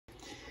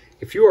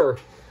If you are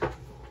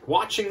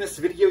watching this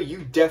video,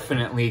 you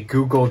definitely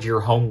Googled your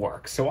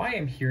homework, so I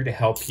am here to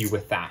help you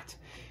with that.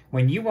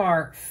 When you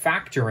are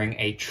factoring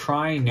a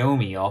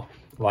trinomial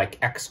like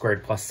x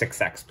squared plus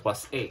 6x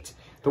plus 8,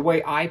 the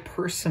way I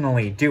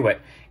personally do it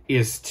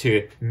is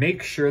to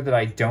make sure that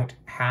I don't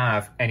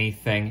have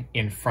anything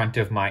in front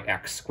of my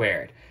x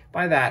squared.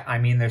 By that, I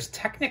mean there's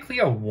technically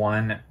a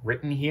 1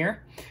 written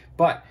here,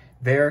 but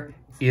there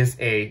is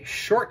a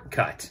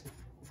shortcut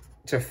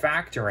to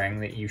factoring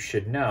that you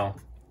should know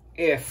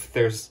if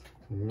there's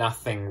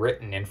nothing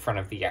written in front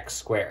of the x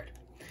squared.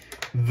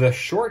 The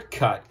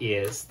shortcut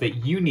is that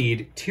you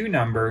need two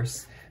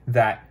numbers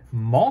that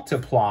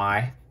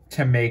multiply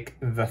to make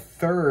the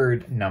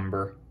third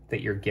number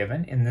that you're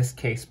given, in this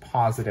case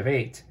positive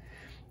 8,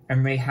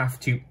 and they have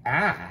to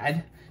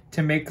add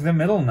to make the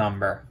middle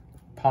number,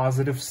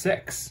 positive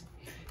 6.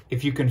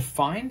 If you can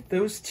find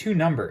those two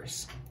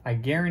numbers, I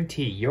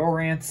guarantee your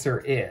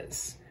answer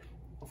is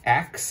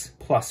x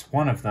plus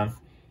one of them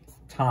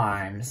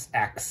times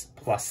x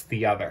plus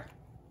the other.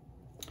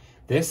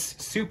 This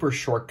super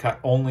shortcut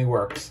only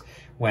works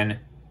when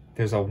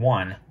there's a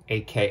 1,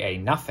 aka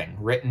nothing,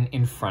 written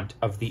in front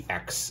of the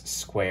x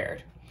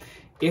squared.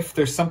 If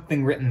there's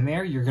something written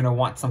there, you're going to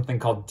want something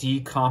called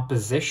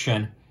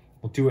decomposition.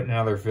 We'll do it in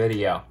another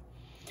video.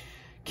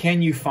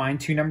 Can you find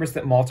two numbers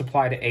that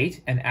multiply to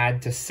 8 and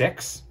add to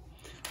 6?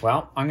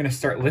 Well, I'm going to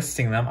start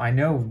listing them. I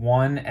know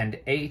 1 and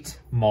 8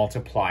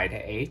 multiply to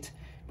 8,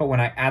 but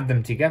when I add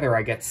them together,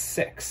 I get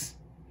 6.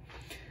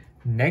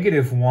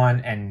 -1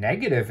 and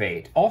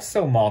 -8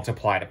 also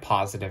multiply to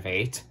positive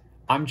 8.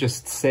 I'm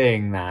just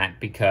saying that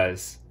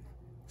because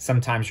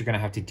sometimes you're going to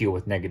have to deal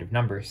with negative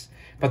numbers,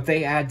 but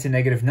they add to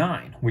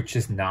 -9, which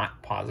is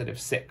not positive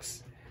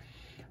 6.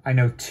 I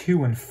know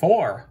 2 and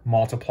 4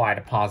 multiply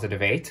to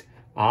positive 8.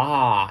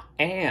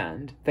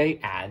 And they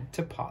add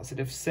to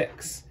positive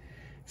 6.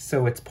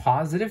 So it's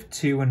positive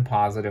 2 and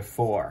positive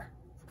 4.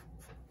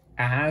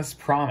 As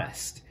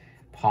promised,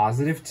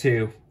 positive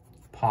 2,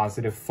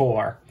 positive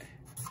 4.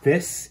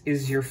 This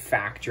is your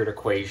factored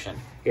equation.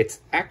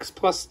 It's x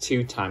plus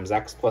 2 times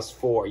x plus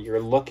 4.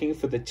 You're looking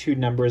for the two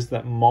numbers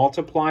that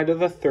multiply to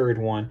the third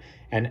one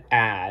and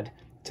add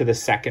to the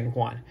second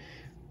one.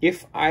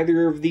 If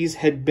either of these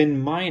had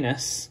been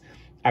minus,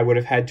 I would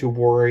have had to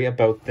worry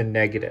about the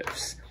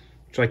negatives.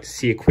 Would you like to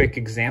see a quick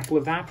example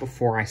of that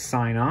before I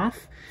sign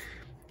off?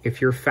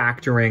 If you're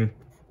factoring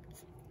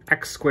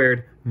x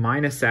squared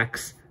minus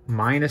x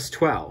minus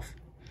 12,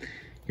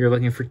 you're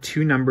looking for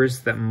two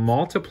numbers that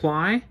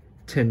multiply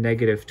to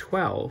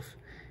 -12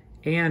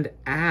 and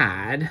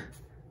add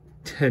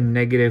to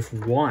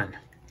 -1.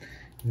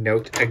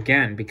 Note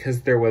again,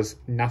 because there was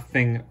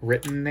nothing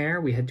written there,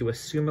 we had to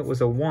assume it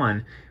was a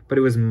 1, but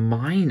it was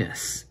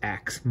minus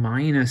x.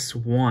 Minus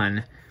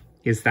 1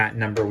 is that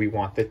number we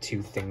want the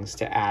two things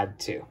to add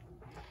to.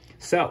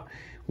 So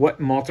what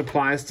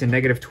multiplies to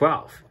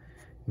 -12?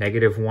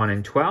 -1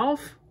 and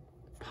 12,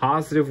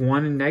 positive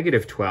 1 and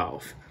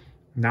 -12.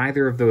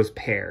 Neither of those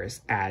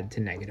pairs add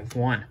to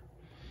 -1.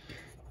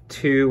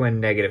 2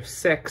 and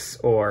 -6,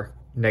 or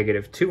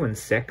 -2 and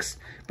 6,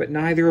 but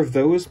neither of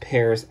those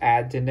pairs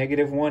add to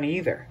 -1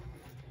 either.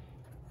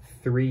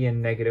 3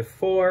 and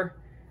 -4,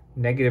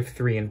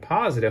 -3 and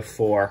positive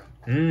 4.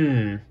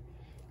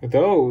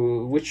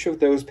 Though, which of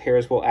those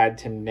pairs will add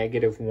to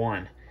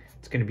 -1?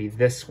 It's going to be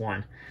this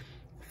one.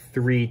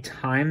 3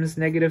 times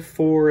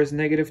 -4 is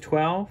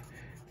 -12.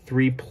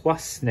 3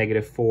 plus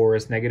 -4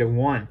 is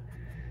 -1.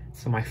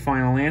 So my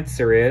final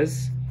answer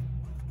is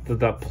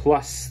the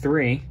plus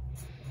 3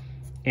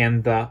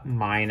 and the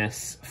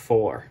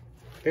 -4.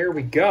 There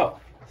we go.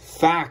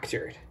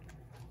 Factored.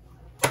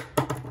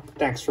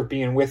 Thanks for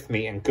being with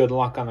me, and good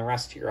luck on the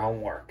rest of your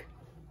homework.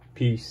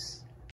 Peace.